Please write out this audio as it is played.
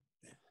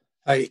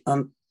Hi,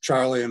 I'm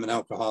Charlie. I'm an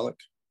alcoholic.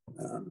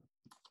 Um,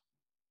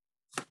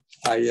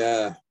 I,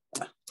 uh,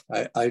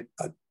 I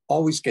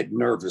always get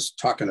nervous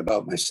talking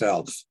about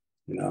myself.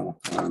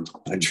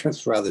 I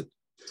just rather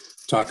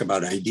talk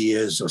about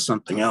ideas or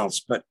something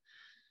else. But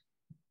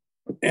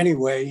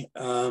anyway,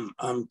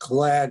 I'm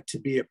glad to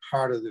be a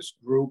part of this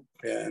group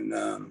and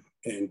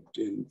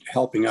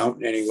helping out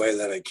in any way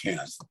that I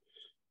can.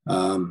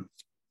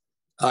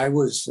 I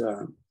was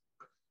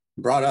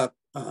brought up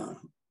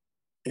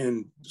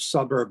in the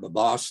suburb of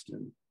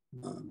Boston,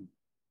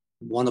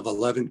 one of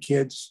 11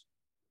 kids.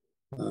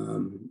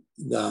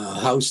 The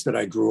house that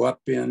I grew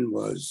up in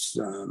was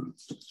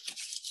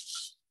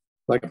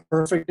like a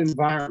perfect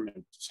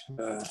environment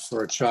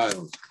for a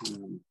child.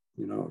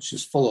 It's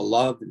just full of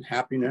love and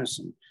happiness,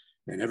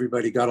 and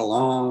everybody got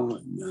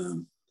along.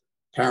 And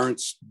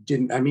parents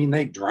didn't,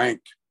 they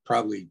drank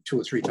probably 2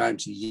 or 3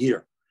 times a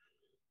year.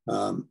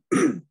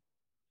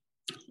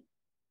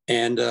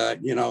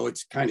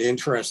 It's kind of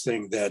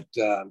interesting that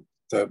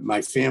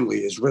my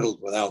family is riddled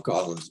with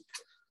alcoholism.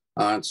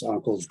 Aunts,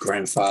 uncles,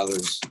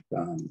 grandfathers,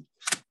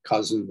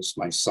 cousins,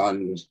 my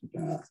son.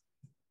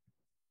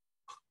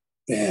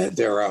 And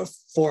there are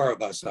 4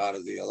 of us out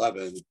of the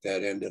 11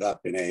 that ended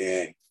up in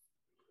AA.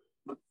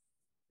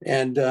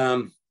 And,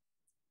 I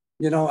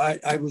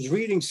was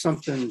reading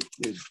something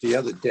the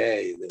other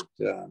day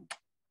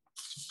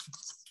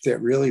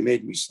that really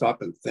made me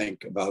stop and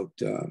think about,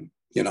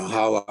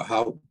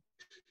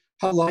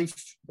 how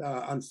life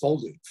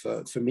unfolded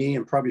for me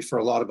and probably for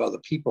a lot of other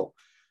people.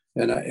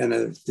 And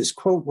this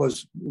quote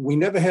was, "We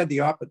never had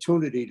the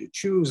opportunity to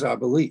choose our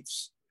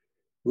beliefs.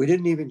 We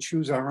didn't even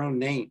choose our own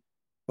name,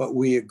 but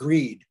we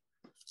agreed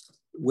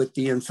with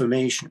the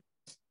information."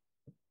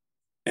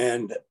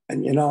 And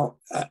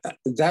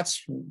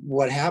that's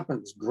what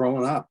happens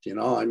growing up.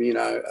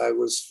 I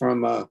was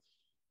from a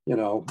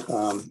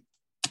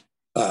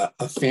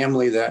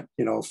family that,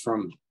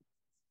 from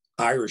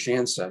Irish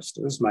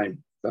ancestors. My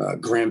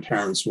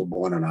grandparents were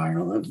born in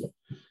Ireland.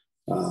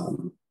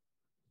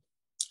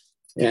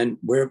 And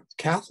we're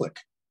Catholic.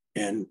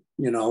 And,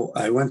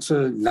 I went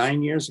to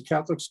 9 years of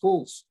Catholic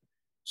schools.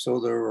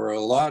 So there were a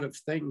lot of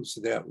things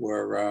that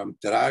were,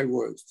 that I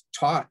was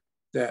taught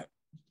that,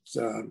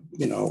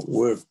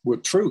 were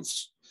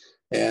truths.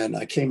 And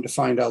I came to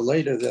find out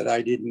later that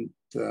I didn't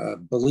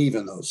believe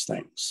in those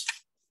things.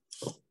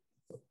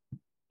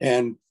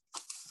 And,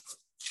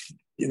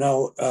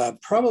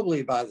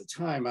 probably by the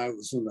time I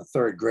was in the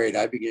 3rd grade,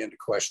 I began to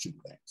question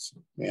things.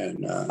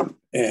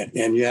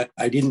 And yet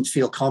I didn't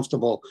feel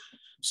comfortable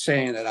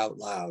saying it out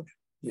loud.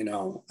 You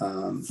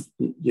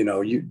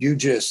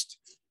just,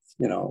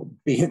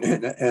 being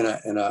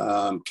in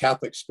a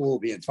Catholic school,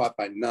 being taught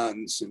by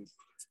nuns. And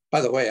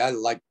by the way, I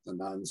like the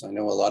nuns. I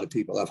know a lot of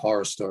people have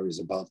horror stories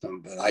about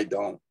them, but I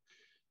don't.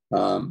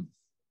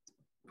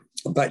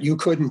 But you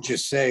couldn't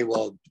just say,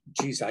 well,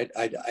 geez, I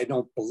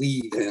don't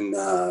believe in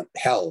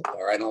hell,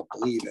 or I don't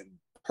believe in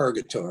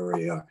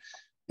purgatory, or,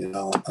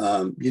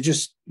 you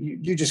just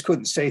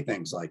couldn't say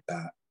things like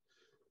that.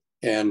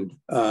 And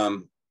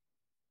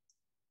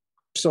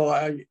so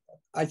I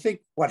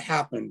think what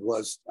happened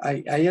was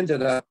I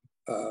ended up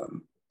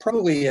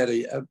probably at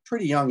a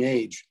pretty young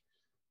age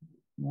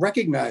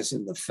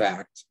recognizing the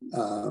fact,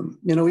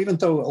 even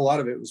though a lot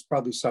of it was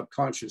probably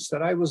subconscious,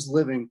 that I was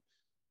living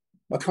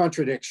a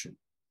contradiction.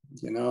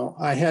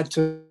 I had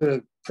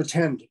to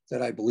pretend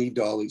that I believed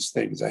all these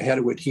things. I had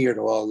to adhere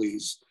to all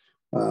these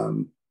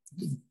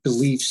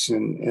beliefs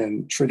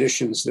and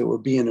traditions that were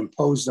being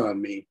imposed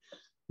on me,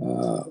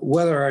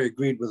 whether I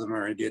agreed with them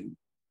or I didn't.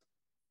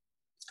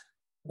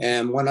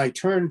 And when I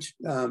turned,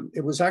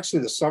 it was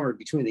actually the summer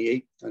between the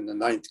 8th and the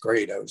 9th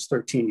grade. I was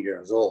 13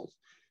 years old.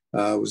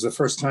 It was the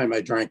first time I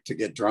drank to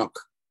get drunk.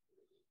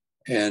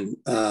 And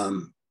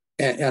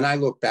I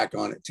look back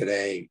on it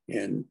today,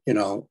 and,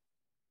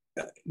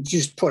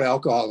 just put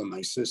alcohol in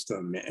my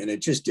system, and it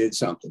just did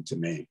something to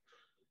me,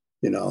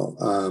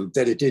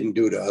 that it didn't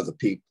do to other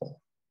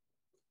people.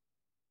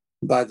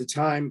 By the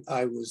time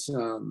I was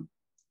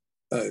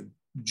a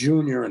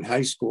junior in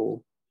high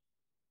school,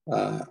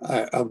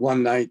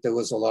 one night there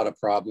was a lot of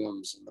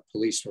problems, and the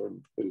police were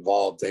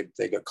involved.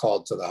 They got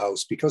called to the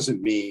house because of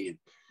me.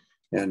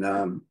 And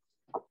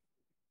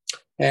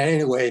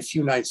anyway, a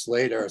few nights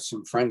later,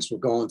 some friends were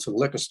going to the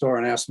liquor store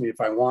and asked me if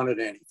I wanted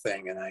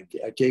anything. And I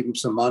gave them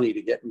some money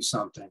to get me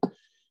something.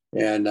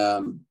 And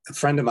a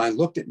friend of mine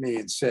looked at me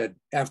and said,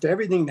 "After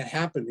everything that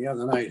happened the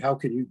other night, how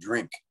can you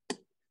drink?"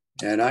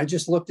 And I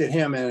just looked at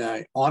him, and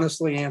I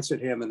honestly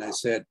answered him. And I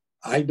said,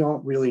 "I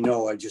don't really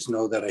know. I just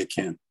know that I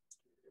can."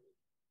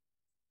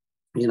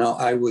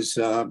 I was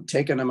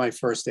taken to my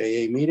first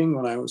AA meeting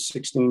when I was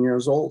 16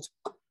 years old.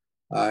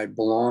 I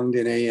belonged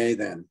in AA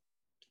then.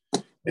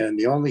 And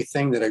the only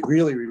thing that I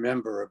really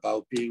remember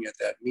about being at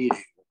that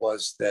meeting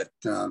was that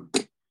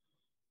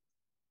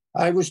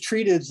I was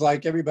treated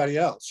like everybody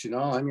else.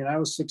 I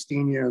was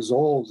 16 years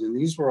old, and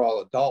these were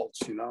all adults.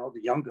 The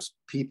youngest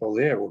people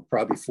there were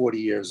probably 40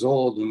 years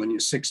old. And when you're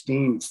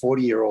 16,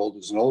 40-year-old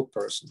is an old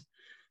person.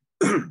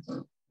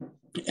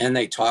 And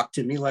they talked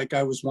to me like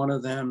I was one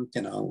of them.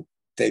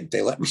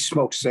 they let me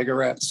smoke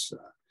cigarettes,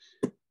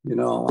 you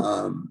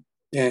know,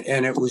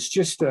 and it was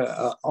just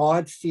a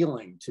odd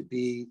feeling to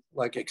be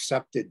like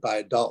accepted by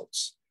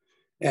adults.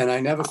 And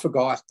I never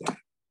forgot that,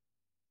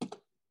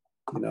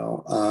 you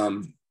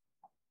know.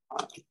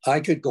 I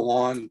could go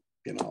on,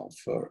 you know,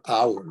 for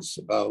hours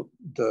about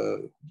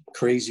the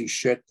crazy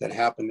shit that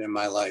happened in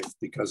my life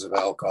because of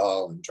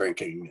alcohol and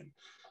drinking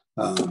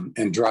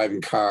and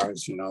driving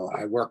cars. You know,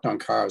 I worked on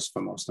cars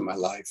for most of my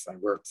life. I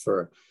worked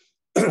for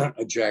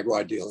a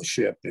Jaguar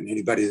dealership, and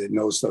anybody that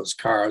knows those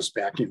cars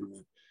back in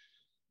the,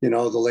 you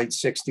know, the late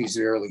 60s,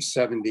 the early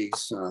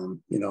 70s,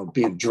 you know,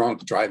 being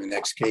drunk, driving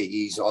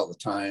XKEs all the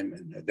time,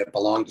 and that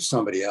belonged to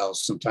somebody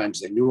else. Sometimes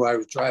they knew I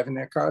was driving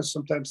their cars,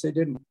 sometimes they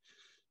didn't.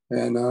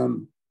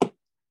 And,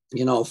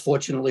 you know,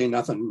 fortunately,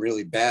 nothing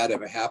really bad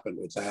ever happened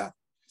with that.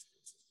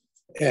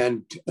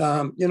 And,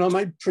 you know,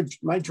 my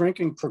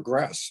drinking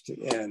progressed,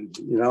 and,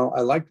 you know,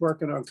 I liked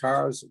working on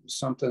cars. It was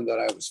something that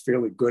I was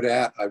fairly good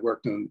at. I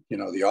worked on, you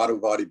know, the auto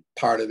body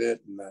part of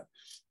it. And,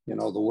 you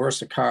know, the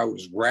worse a car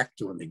was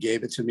wrecked when they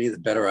gave it to me, the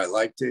better I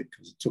liked it,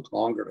 because it took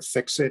longer to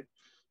fix it.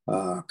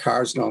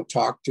 Cars don't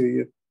talk to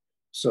you.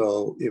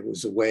 So it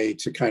was a way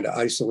to kind of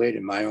isolate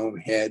in my own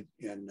head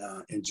and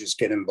just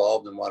get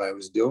involved in what I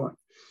was doing.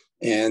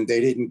 And they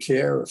didn't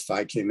care if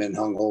I came in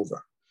hungover.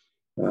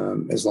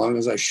 As long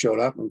as I showed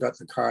up and got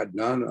the car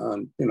done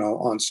on, you know,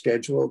 on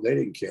schedule, they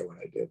didn't care what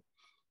I did.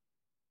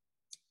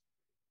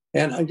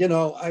 And, you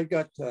know, I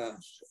got,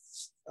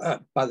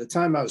 by the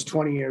time I was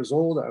 20 years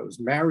old, I was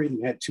married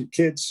and had 2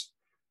 kids.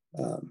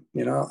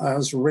 You know, I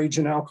was a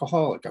raging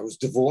alcoholic. I was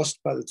divorced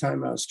by the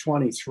time I was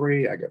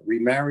 23. I got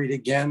remarried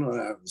again when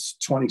I was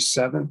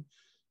 27,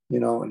 you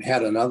know, and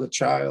had another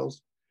child.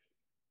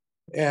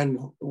 And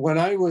when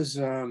I was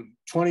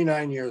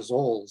 29 years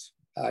old,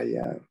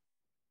 I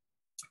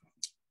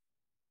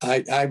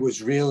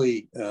was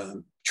really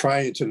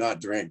trying to not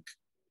drink.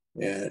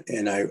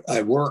 And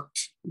I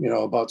worked, you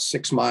know, about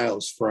 6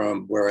 miles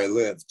from where I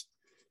lived.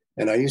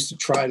 And I used to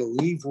try to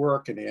leave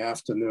work in the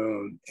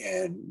afternoon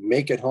and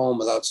make it home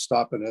without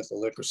stopping at the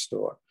liquor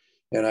store.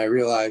 And I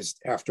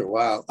realized after a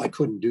while, I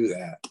couldn't do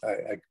that.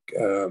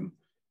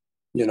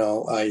 You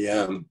know,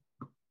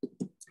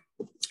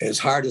 as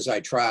hard as I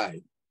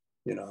tried,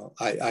 you know,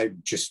 I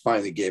just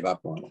finally gave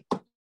up on it.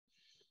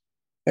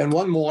 And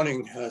one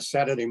morning,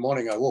 Saturday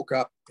morning, I woke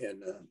up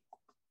and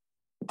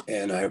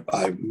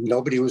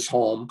nobody was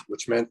home,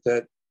 which meant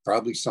that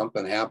probably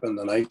something happened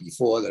the night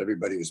before that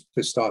everybody was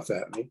pissed off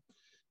at me.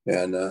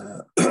 And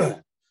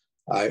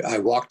I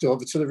walked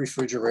over to the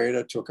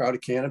refrigerator, took out a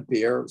can of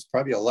beer. It was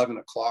probably 11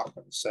 o'clock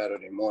on a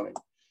Saturday morning.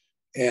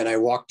 And I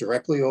walked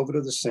directly over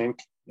to the sink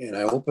and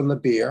I opened the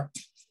beer.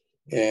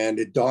 And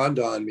it dawned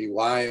on me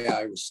why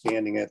I was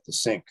standing at the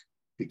sink,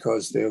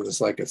 because there was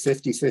like a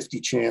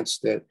 50-50 chance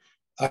that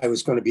I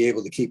was going to be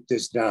able to keep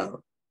this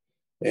down.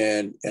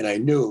 And I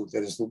knew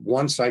that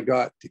once I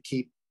got to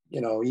keep,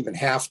 you know, even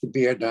half the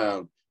beer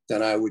down,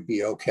 then I would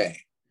be okay.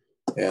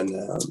 And,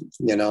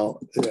 you know,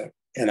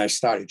 and I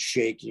started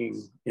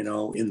shaking, you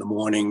know, in the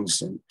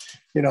mornings, and,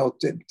 you know,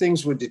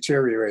 things were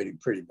deteriorating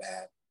pretty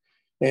bad.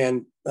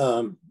 And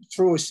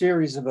through a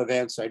series of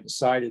events, I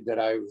decided that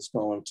I was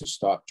going to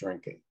stop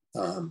drinking.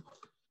 And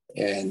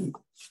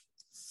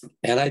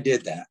I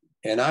did that.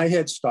 And I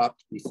had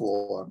stopped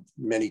before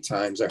many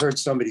times. I heard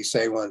somebody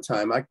say one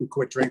time, I can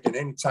quit drinking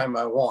anytime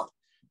I want.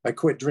 I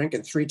quit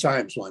drinking 3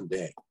 times one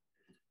day.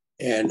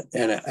 And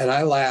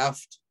I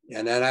laughed.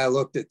 And then I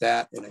looked at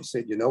that and I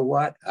said, you know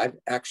what? I've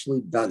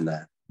actually done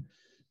that.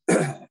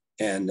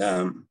 And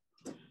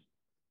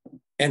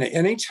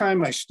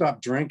anytime I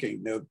stopped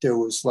drinking, there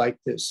was like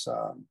this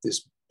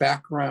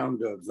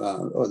background of,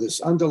 or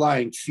this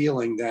underlying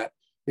feeling that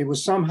it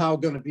was somehow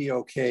going to be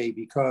okay,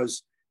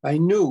 because I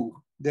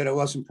knew that it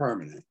wasn't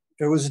permanent.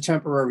 It was a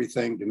temporary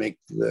thing to make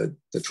the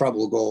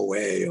trouble go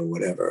away or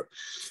whatever.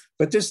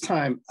 But this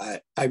time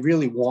I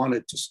really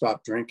wanted to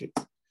stop drinking.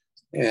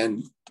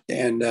 And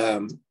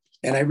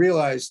I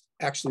realized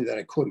actually that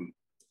I couldn't.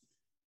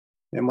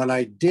 And when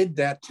I did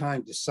that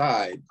time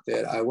decide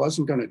that I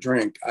wasn't going to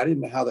drink, I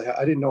didn't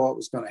know what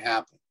was going to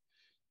happen.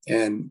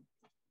 And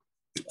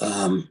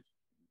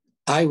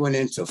I went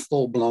into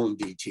full-blown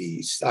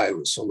DTs. I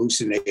was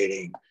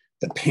hallucinating.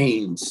 The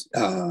pains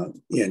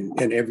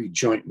in every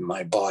joint in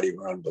my body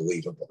were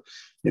unbelievable.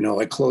 You know,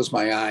 I closed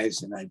my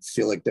eyes and I'd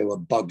feel like there were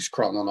bugs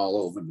crawling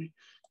all over me.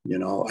 You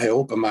know, I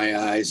opened my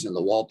eyes and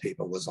the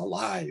wallpaper was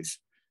alive.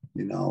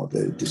 You know,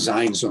 the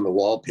designs on the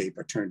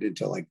wallpaper turned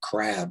into like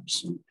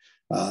crabs. And,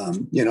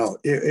 you know,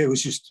 it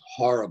was just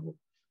horrible.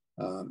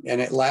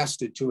 And it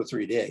lasted 2 or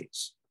 3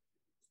 days.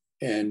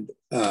 And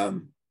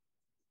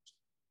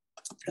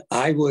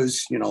I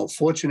was, you know,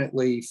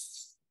 fortunately,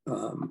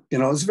 you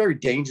know, it's a very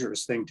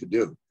dangerous thing to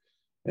do.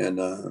 And,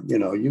 you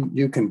know,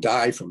 you can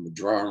die from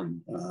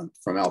withdrawing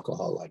from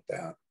alcohol like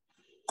that.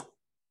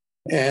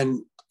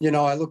 And, you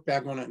know, I look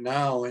back on it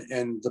now,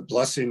 and the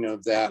blessing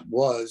of that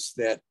was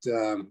that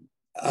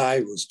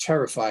I was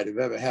terrified of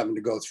ever having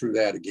to go through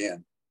that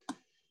again.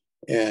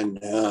 And,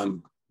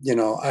 you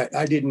know,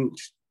 I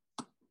didn't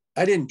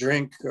I didn't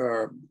drink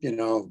or,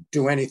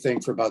 do anything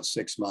for about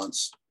 6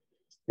 months.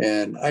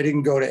 And I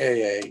didn't go to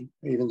AA,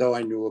 even though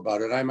I knew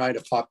about it. I might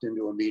have popped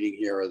into a meeting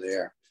here or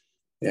there.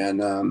 And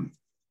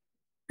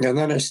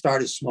then I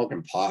started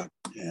smoking pot.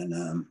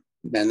 And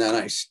then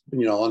I,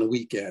 on the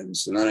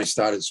weekends, and then I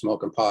started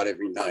smoking pot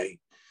every night.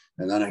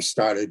 And then I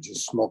started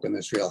just smoking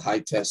this real high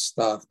test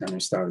stuff. Then I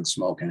started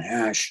smoking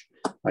hash.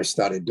 I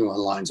started doing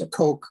lines of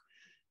coke.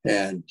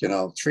 And,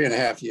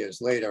 3.5 years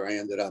later, I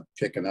ended up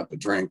picking up a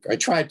drink. I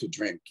tried to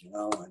drink,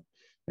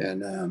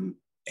 and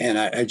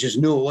I just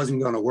knew it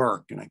wasn't going to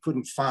work. And I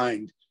couldn't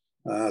find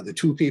the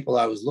two people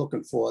I was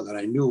looking for that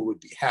I knew would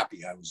be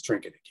happy I was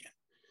drinking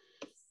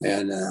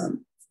again. And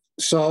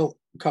so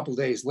a couple of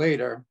days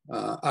later,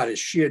 out of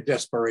sheer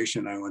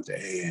desperation, I went to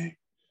AA.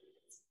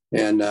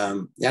 And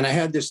I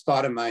had this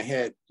thought in my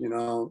head,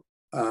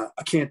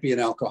 I can't be an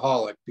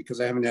alcoholic because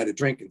I haven't had a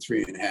drink in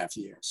 3.5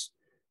 years.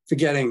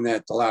 Forgetting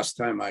that the last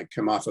time I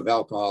came off of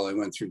alcohol, I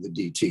went through the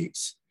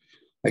DTs.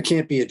 I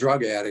can't be a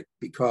drug addict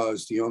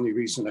because the only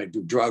reason I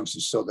do drugs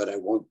is so that I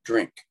won't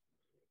drink.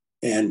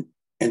 And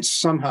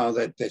somehow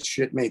that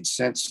shit made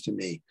sense to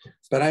me.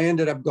 But I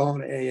ended up going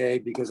to AA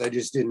because I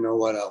just didn't know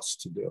what else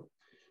to do.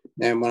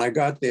 And when I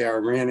got there, I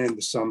ran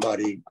into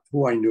somebody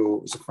who I knew.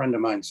 It was a friend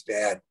of mine's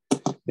dad.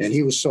 And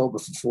he was sober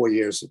for 4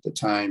 years at the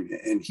time.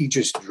 And he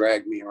just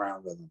dragged me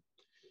around with him.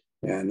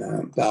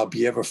 And I'll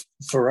be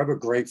forever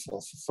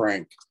grateful for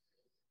Frank.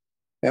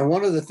 And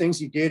one of the things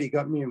he did, he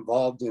got me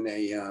involved in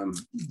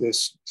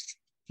this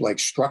like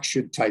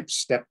structured type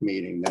step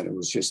meeting that it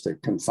was just a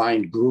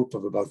confined group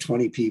of about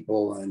 20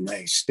 people. And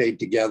they stayed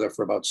together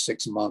for about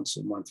 6 months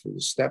and went through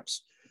the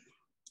steps.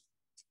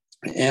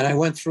 And I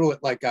went through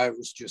it like I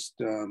was just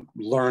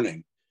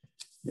learning,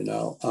 and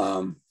I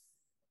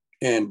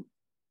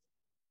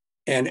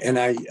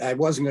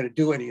wasn't going to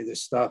do any of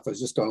this stuff. I was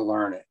just going to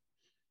learn it.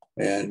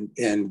 And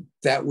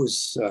that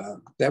was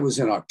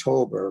in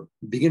October,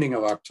 beginning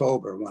of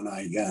October, when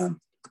I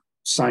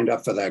signed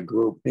up for that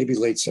group, maybe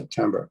late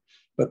September.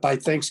 But by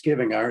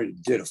Thanksgiving, I already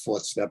did a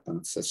 4th step and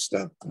a 5th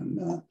step,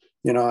 and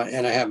and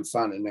I haven't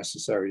found it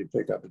necessary to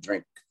pick up a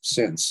drink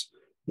since,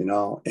 and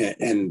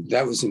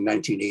that was in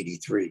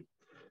 1983.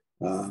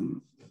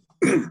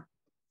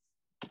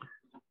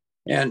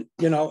 And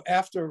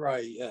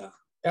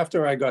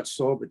after I got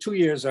sober, 2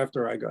 years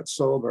after I got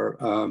sober,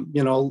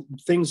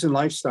 things in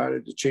life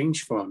started to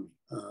change for me,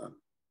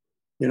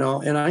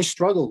 and I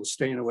struggled with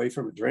staying away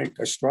from a drink.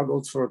 I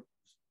struggled for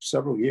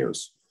several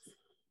years.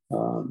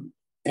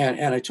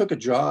 And I took a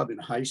job in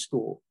high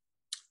school,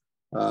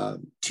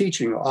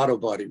 teaching auto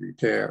body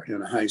repair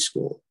in a high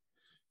school.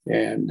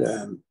 And,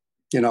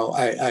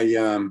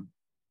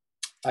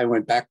 I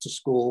went back to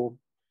school.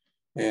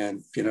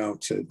 And,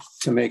 to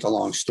make a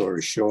long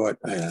story short,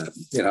 I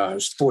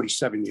was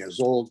 47 years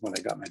old when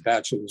I got my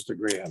bachelor's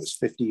degree. I was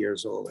 50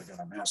 years old. I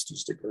got a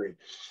master's degree.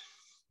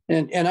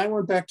 And I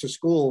went back to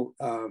school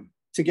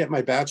to get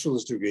my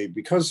bachelor's degree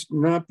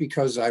not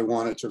because I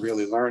wanted to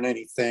really learn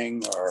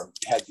anything or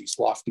had these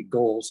lofty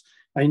goals.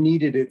 I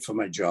needed it for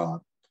my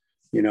job.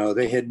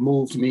 They had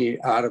moved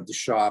me out of the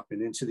shop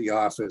and into the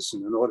office.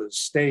 And in order to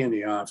stay in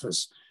the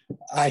office,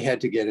 I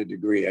had to get a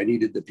degree. I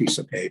needed the piece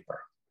of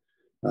paper.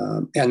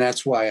 And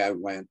that's why I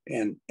went.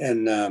 And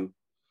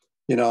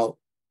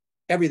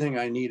everything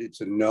I needed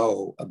to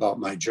know about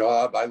my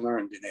job, I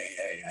learned in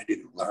AA. I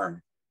didn't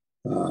learn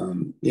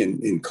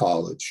in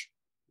college.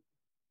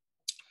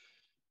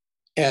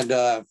 And,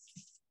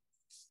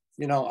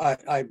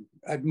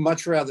 I'd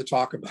much rather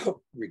talk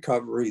about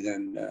recovery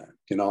than,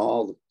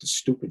 all the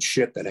stupid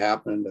shit that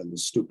happened and the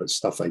stupid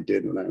stuff I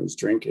did when I was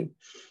drinking,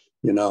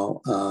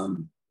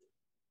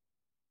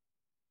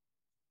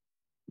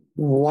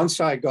 Once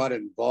I got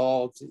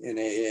involved in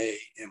AA,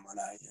 and when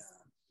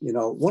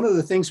one of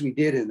the things we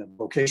did in the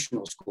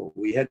vocational school,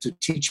 we had to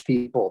teach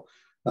people,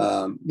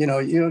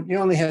 you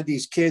only had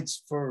these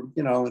kids for,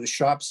 in a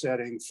shop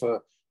setting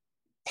for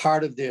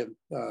part of their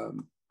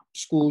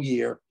school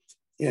year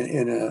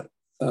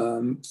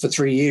for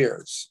 3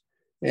 years.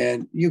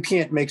 And you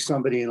can't make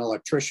somebody an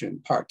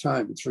electrician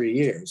part-time in 3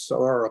 years,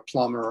 or a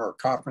plumber or a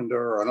carpenter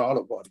or an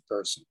auto body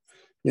person,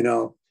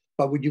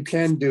 But what you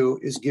can do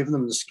is give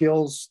them the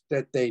skills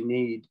that they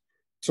need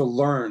to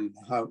learn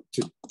how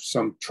to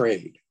some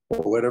trade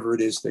or whatever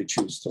it is they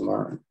choose to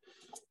learn.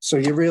 So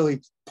you're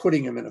really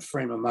putting them in a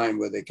frame of mind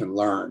where they can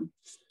learn.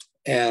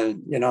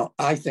 And,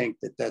 I think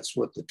that that's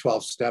what the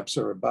 12 steps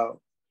are about.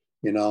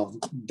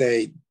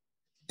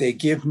 They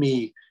give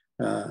me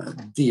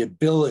the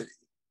ability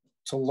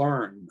to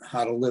learn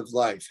how to live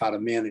life, how to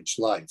manage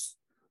life.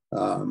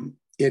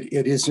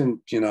 It isn't,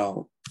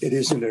 it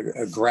isn't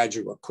a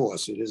graduate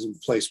course. It isn't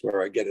a place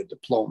where I get a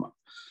diploma.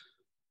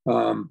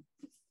 And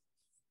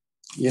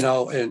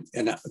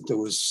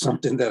there was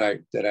something that I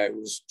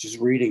was just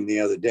reading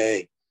the other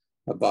day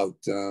about,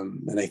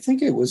 and I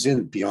think it was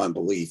in Beyond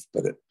Belief,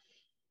 but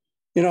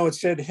it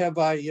said, have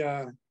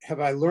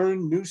I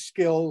learned new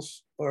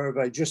skills, or have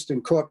I just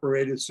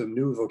incorporated some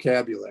new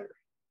vocabulary?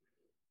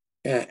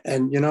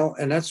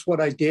 And that's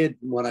what I did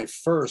when I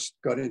first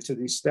got into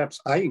these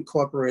steps. I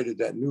incorporated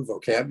that new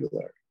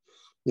vocabulary.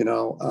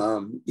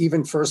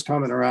 Even first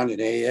coming around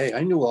in AA,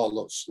 I knew all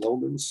those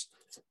slogans,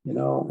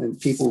 and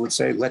people would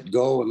say, let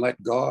go and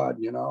let God,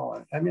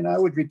 I mean, I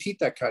would repeat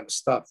that kind of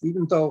stuff,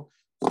 even though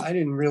I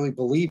didn't really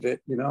believe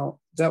it,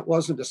 that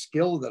wasn't a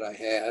skill that I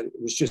had.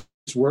 It was just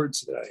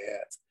words that I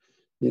had,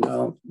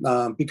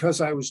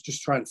 because I was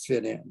just trying to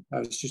fit in. I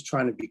was just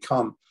trying to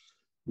become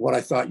what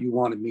I thought you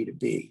wanted me to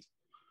be.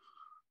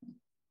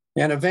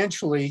 And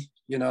eventually,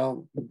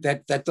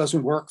 that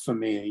doesn't work for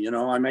me.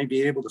 I may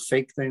be able to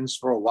fake things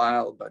for a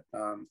while, but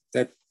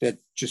that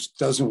just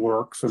doesn't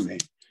work for me.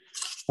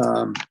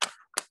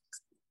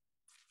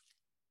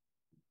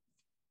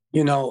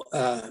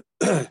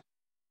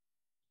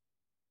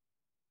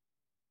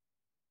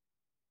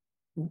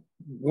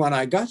 When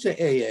I got to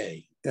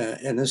AA,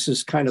 and this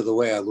is kind of the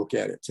way I look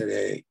at it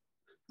today,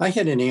 I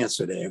had an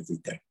answer to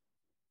everything.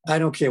 I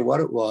don't care what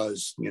it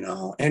was,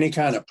 any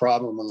kind of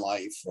problem in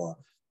life or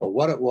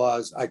what it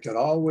was, I could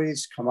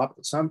always come up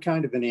with some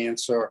kind of an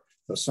answer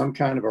or some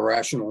kind of a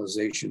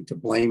rationalization to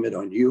blame it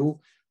on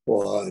you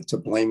or to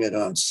blame it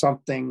on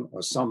something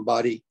or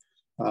somebody,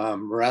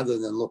 rather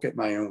than look at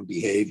my own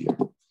behavior.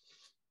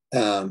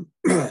 And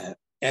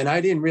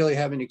I didn't really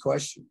have any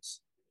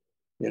questions,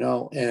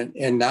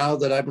 and now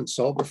that I've been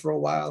sober for a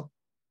while,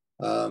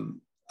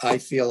 I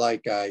feel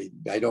like I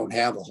don't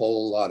have a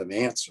whole lot of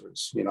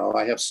answers.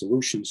 I have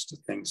solutions to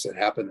things that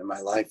happen in my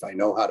life. I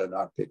know how to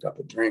not pick up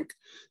a drink,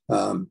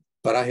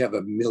 but I have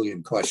a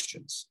million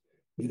questions.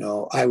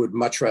 I would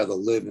much rather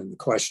live in the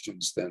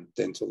questions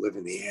than to live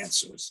in the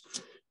answers.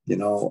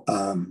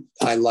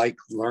 I like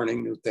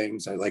learning new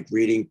things. I like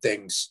reading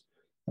things.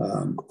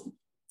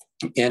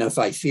 And if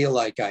I feel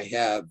like I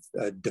have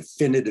a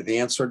definitive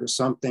answer to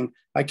something,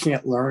 I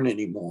can't learn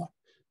anymore.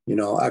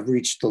 I've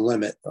reached the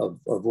limit of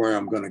where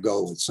I'm going to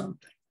go with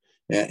something.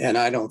 And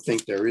I don't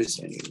think there is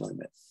any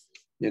limit.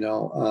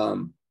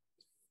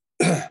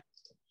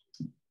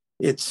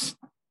 It's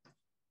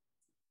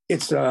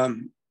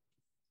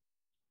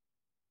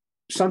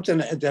something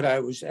that I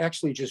was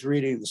actually just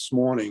reading this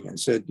morning and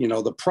said,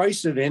 the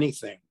price of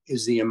anything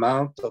is the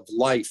amount of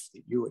life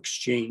that you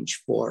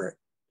exchange for it.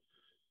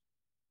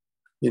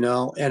 And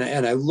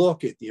I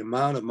look at the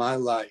amount of my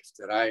life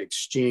that I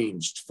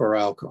exchanged for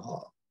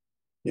alcohol,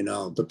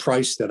 the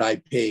price that I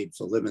paid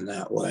for living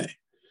that way,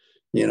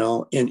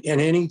 and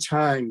any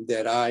time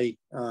that I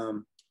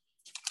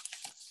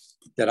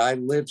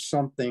live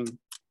something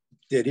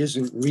that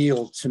isn't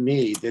real to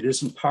me, that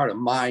isn't part of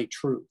my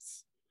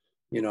truth,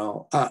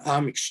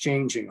 I'm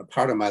exchanging a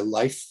part of my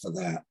life for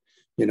that,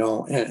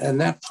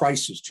 and that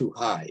price is too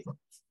high.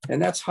 And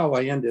that's how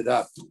I ended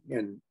up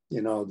in,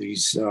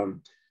 these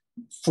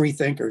free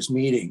thinkers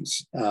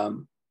meetings,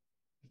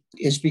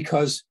 is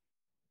because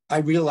I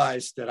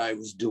realized that I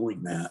was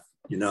doing that.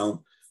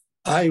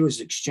 I was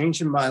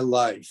exchanging my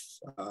life,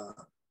 a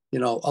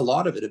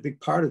lot of it, a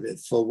big part of it,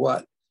 for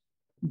what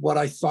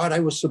I thought I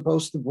was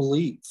supposed to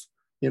believe.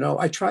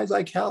 I tried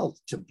like hell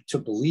to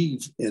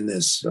believe in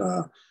this,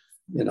 the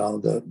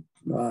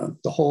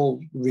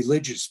whole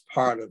religious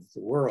part of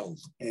the world,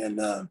 and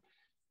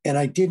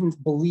I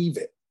didn't believe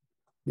it.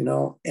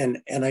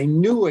 And I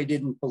knew I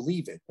didn't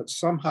believe it, but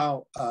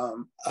somehow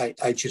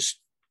I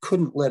just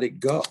couldn't let it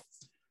go.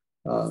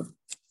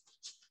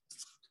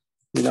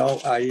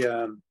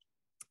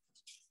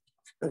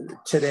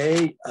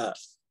 Today,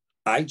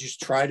 I just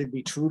try to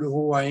be true to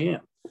who I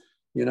am,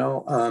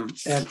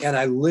 and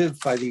I live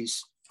by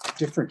these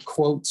different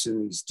quotes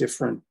and these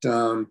different,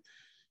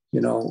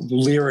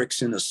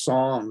 lyrics in a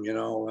song,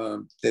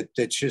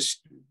 that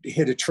just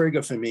hit a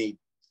trigger for me.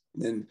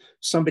 And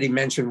somebody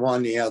mentioned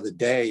one the other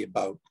day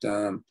about,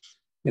 from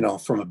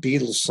a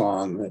Beatles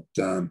song that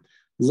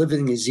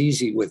living is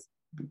easy with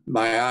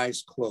my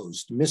eyes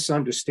closed,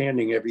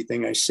 misunderstanding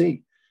everything I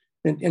see.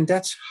 And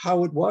that's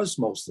how it was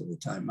most of the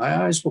time.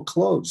 My eyes were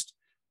closed.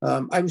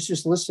 I was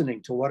just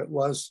listening to what it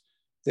was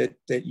that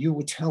you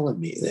were telling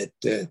me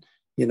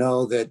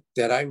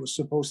that I was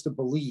supposed to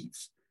believe,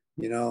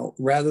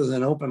 rather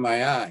than open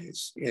my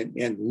eyes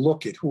and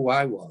look at who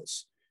I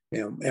was.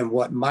 And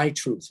what my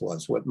truth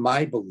was, what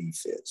my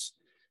belief is.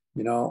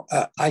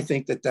 I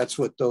think that's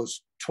what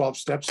those 12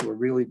 steps were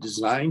really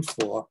designed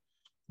for,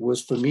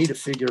 was for me to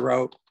figure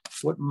out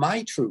what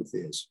my truth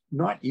is,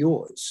 not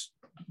yours,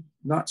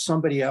 not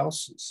somebody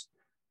else's.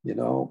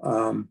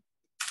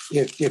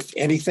 If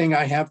anything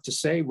I have to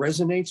say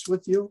resonates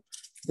with you,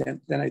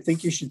 then I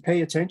think you should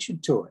pay attention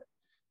to it.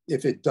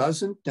 If it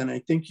doesn't, then I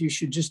think you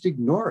should just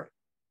ignore it.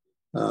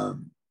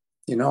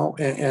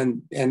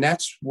 And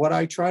that's what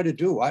I try to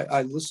do.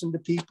 I listen to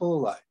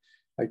people.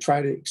 I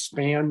try to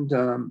expand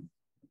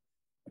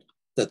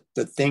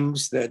the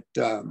things that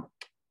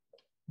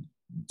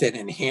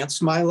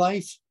enhance my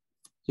life.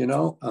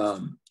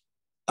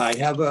 I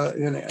have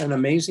an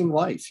amazing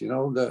life.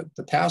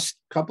 The past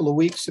couple of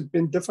weeks have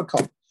been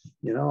difficult.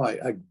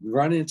 I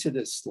run into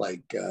this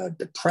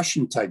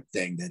depression type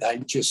thing that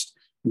I'm just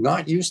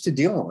not used to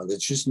dealing with.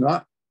 It's just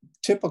not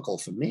typical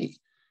for me.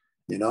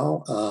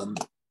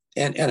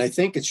 And I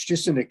think it's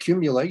just an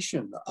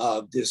accumulation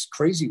of this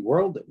crazy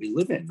world that we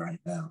live in right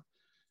now.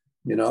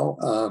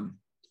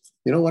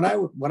 You know,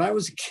 when I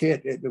was a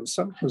kid, it was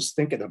something I was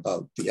thinking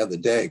about the other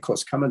day. Of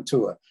course, coming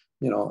to a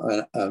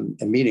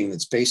meeting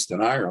that's based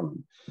in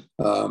Ireland.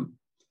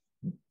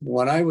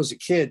 When I was a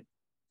kid,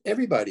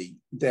 everybody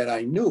that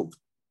I knew,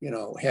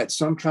 had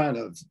some kind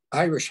of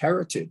Irish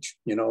heritage.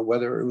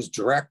 Whether it was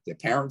direct, their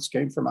parents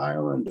came from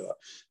Ireland, or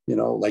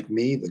like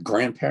me, the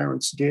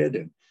grandparents did.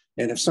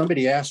 And if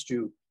somebody asked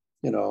you,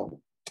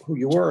 who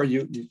you were,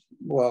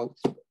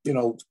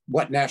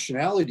 what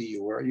nationality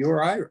you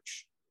were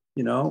Irish.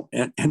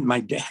 And my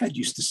dad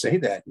used to say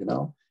that,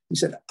 he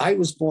said, I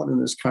was born in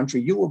this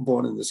country. You were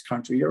born in this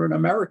country. You're an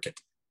American.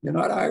 You're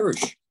not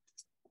Irish.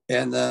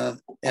 And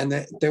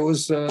there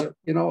was, a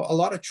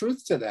lot of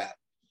truth to that.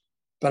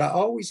 But I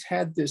always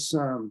had this,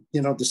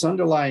 this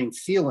underlying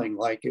feeling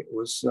like it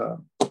was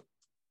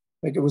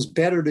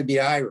better to be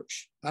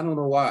Irish. I don't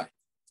know why.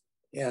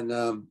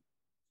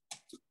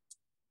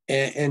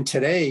 And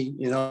today,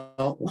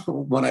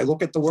 when I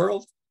look at the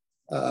world,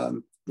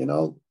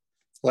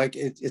 like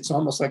it's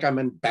almost like I'm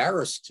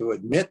embarrassed to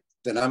admit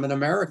that I'm an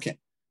American.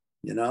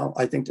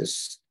 I think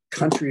this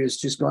country has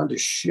just gone to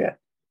shit.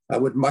 I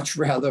would much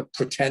rather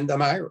pretend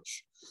I'm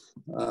Irish,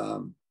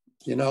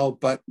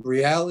 but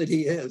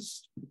reality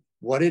is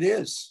what it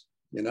is.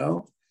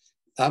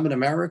 I'm an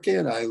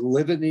American. I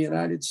live in the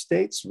United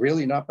States,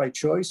 really not by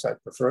choice. I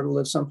prefer to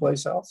live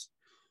someplace else.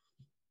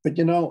 But,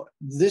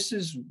 this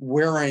is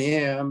where I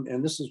am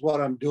and this is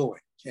what I'm doing.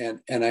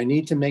 And I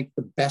need to make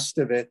the best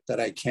of it that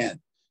I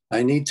can.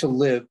 I need to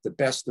live the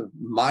best of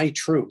my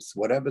truth,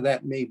 whatever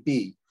that may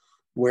be,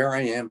 where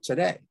I am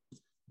today.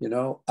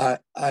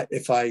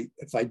 If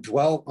I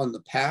dwell on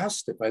the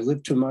past, if I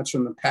live too much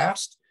in the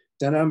past,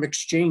 then I'm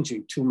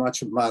exchanging too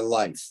much of my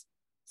life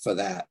for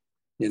that.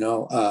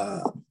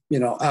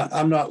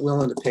 I'm not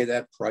willing to pay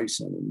that price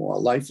anymore.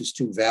 Life is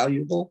too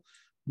valuable.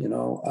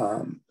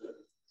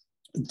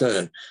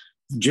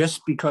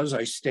 Just because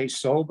I stay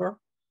sober,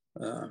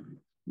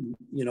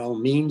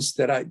 means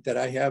that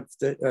I have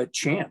the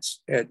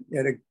chance at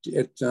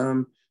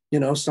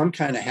some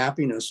kind of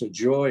happiness or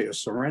joy or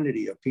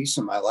serenity or peace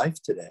in my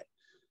life today.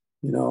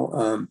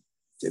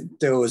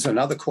 There was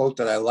another quote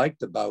that I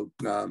liked about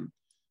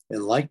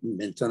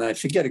enlightenment, and I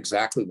forget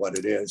exactly what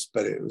it is,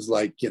 but it was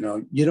like, you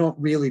don't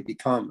really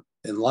become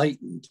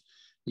enlightened.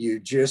 You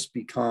just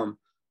become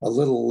a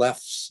little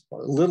less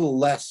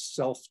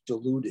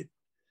self-deluded.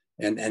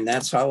 And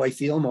that's how I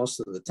feel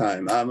most of the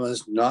time. I'm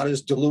not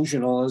as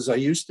delusional as I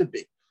used to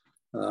be,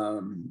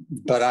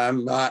 but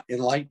I'm not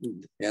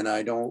enlightened. And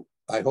I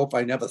hope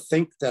I never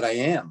think that I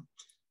am,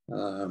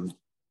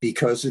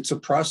 because it's a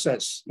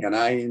process and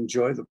I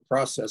enjoy the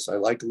process. I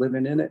like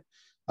living in it.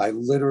 I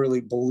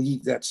literally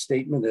believe that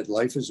statement that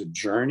life is a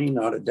journey,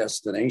 not a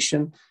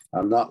destination.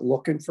 I'm not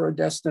looking for a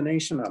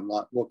destination. I'm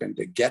not looking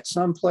to get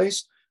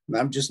someplace.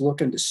 I'm just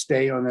looking to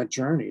stay on that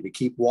journey, to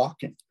keep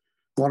walking.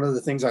 One of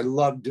the things I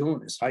love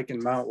doing is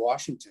hiking Mount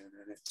Washington,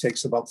 and it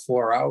takes about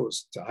 4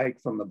 hours to hike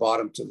from the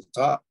bottom to the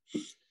top.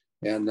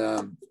 And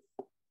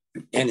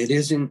it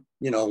isn't,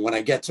 when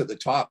I get to the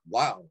top,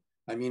 wow.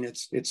 I mean,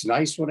 it's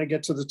nice when I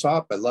get to the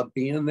top. I love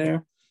being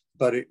there,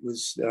 but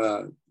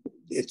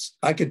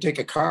I could take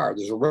a car.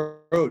 There's a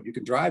road you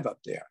can drive up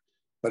there,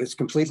 but it's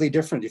completely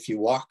different if you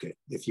walk it,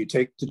 if you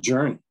take the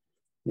journey.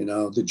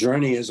 The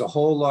journey is a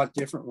whole lot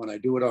different when I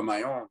do it on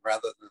my own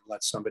rather than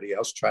let somebody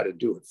else try to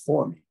do it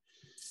for me.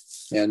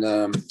 And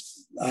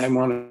I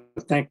want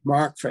to thank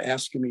Mark for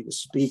asking me to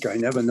speak. I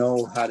never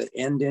know how to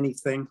end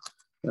anything,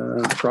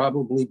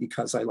 probably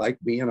because I like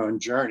being on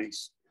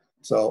journeys.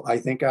 So I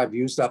think I've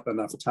used up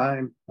enough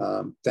time.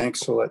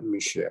 Thanks for letting me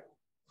share.